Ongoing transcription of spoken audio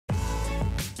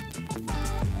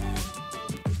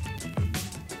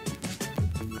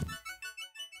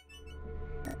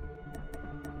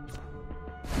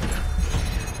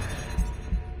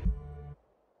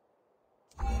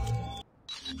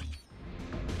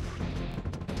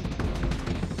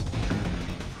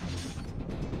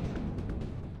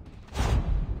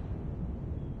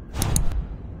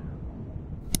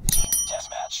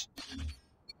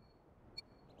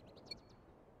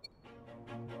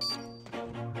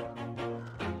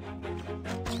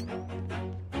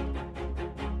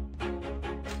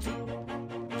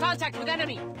contact with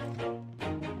enemy.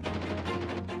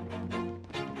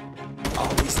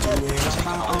 Always do it on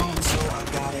my own, so I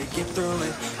gotta get through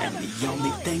it. And the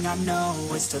only thing I know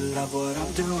is to love what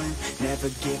I'm doing. Never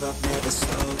give up, never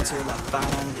slow, till I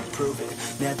finally prove it.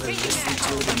 Never listen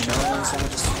to the no's, I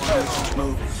just wanna keep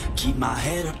moving. Keep my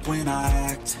head up when I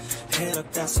act, head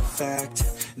up, that's a fact.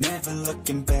 Never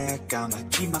looking back, I'ma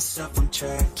keep myself on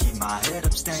track. Keep my head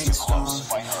up, staying strong,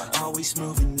 always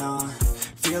moving on.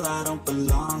 Feel I don't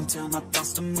belong, tell my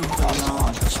thoughts to move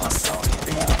along. Push myself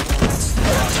in the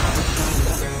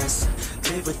past,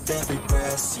 live with every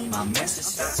breath. See my message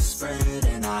start to spread,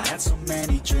 and I had so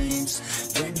many dreams.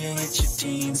 Then you hit your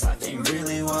teens, life ain't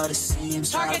really what it seems.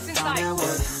 Try to find out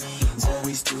what it means.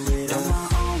 Always do it on my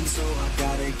own, so I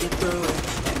gotta get through it.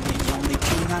 And the only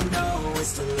thing I know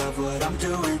is to love what I'm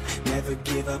doing. Never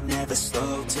give up, never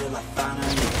slow, till I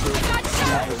finally prove it.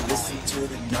 Never listen to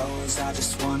the no's, I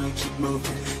just wanna keep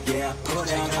moving. Yeah, I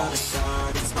put out all the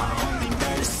stars, it's my only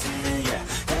medicine.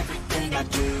 Yeah, everything I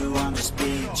do, I'm just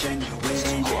being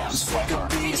genuine. Yeah, I'm sick of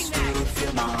being screwed,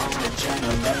 feel my own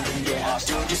adrenaline. Yeah, I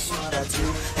do just what I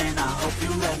do, and I hope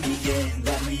you let me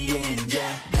in,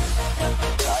 yeah.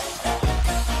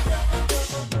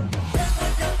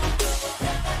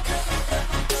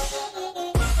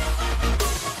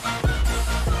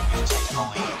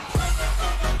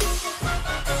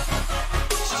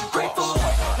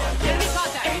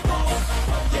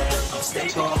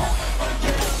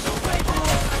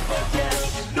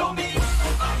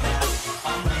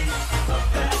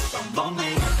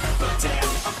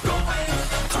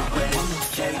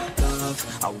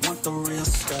 I want the real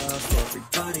stuff,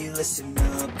 everybody listen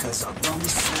up, cause I'll only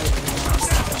say it once.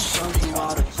 I'll show you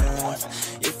all the path,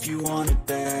 if you want it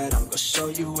bad, I'm gonna show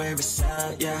you where it's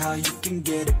at, yeah, how you can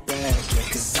get it back, yeah,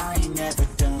 cause I ain't never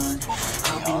done,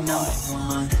 I'll be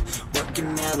 #1,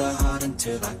 working hella hard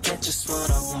until I get just what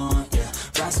I want, yeah,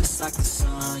 rises like the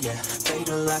sun, yeah,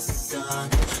 fatal like a gun,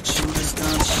 shooters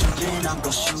done shooting, I'm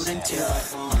gonna shoot until I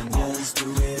won, yeah, let's do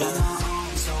it on my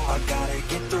own, so I gotta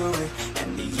get through it.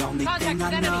 The only thing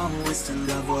I know is to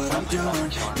love what I'm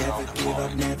doing. Never give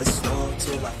up, never slow,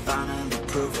 till I finally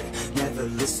prove it. Never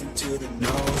listen to the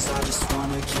no's, I just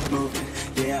wanna keep moving.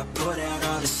 Yeah, I put out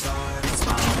all the stars, it's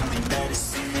my only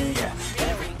medicine. Yeah,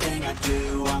 everything I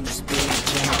do, I'm just being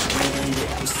genuine.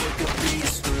 Yeah, I'm sick of being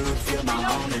screwed, feel my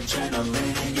own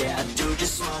adrenaline. Yeah, I do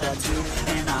just what I do,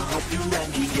 and I hope you let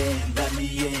me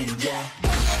in, yeah.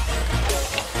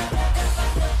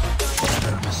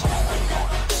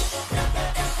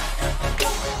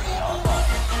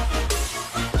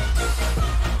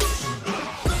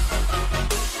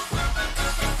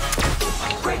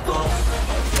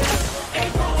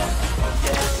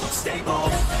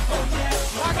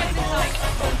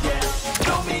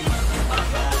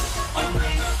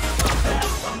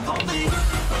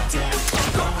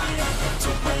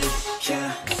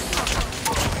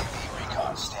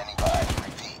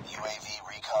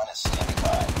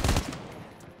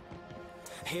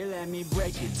 Here, let me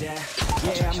break it down.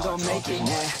 Yeah, I'm gonna make it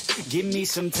now. Give me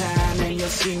some time and you'll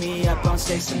see me up on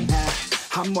stage somehow.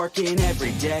 I'm working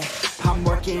every day, I'm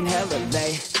working hella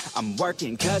late. I'm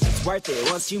working cause it's worth it.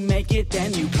 Once you make it,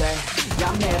 then you play.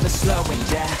 I'm never slowing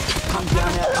down, I'm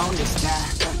gonna own this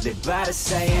time. Live by the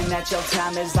saying that your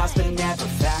time is lost but never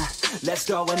found. Let's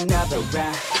go another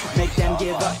round, make them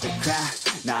give up the crown.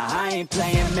 Nah, I ain't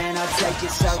playing, man, I'll take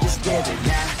it, so just give it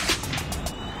now.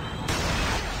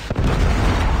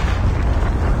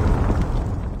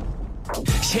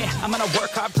 Yeah, I'm gonna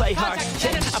work hard, play hard.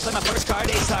 Yeah, I play my first card,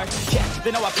 ace hard. Yeah,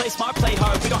 they know I play smart, play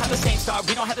hard. We don't have the same star,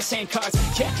 we don't have the same cards.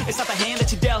 Yeah, it's not the hand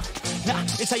that you dealt. Nah,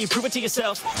 it's how you prove it to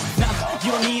yourself. Nah,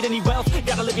 you don't need any wealth.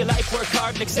 Gotta live your life, work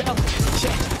hard and excel.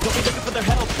 Yeah, don't be looking for their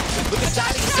help. Look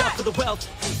inside of yourself for the wealth.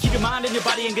 Keep your mind and your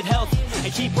body in good health.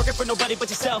 And keep working for nobody but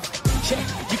yourself. Yeah,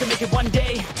 you can make it one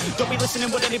day. Don't be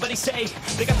listening what anybody say.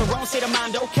 They got their own state of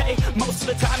mind, okay. Most of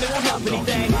the time it won't help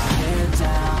anything.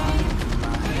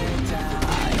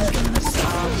 Gonna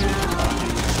stop now.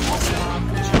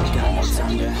 Got no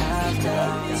time to have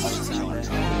doubts.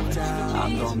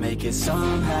 I'm gonna make it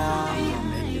somehow.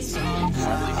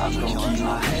 I'm gonna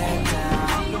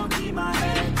keep my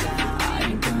head down. I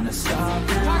ain't gonna stop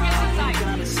now.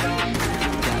 Got no time to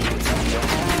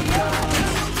have doubts.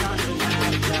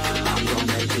 I'm gonna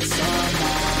make it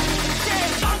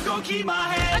somehow. I'm gonna keep my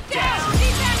head down.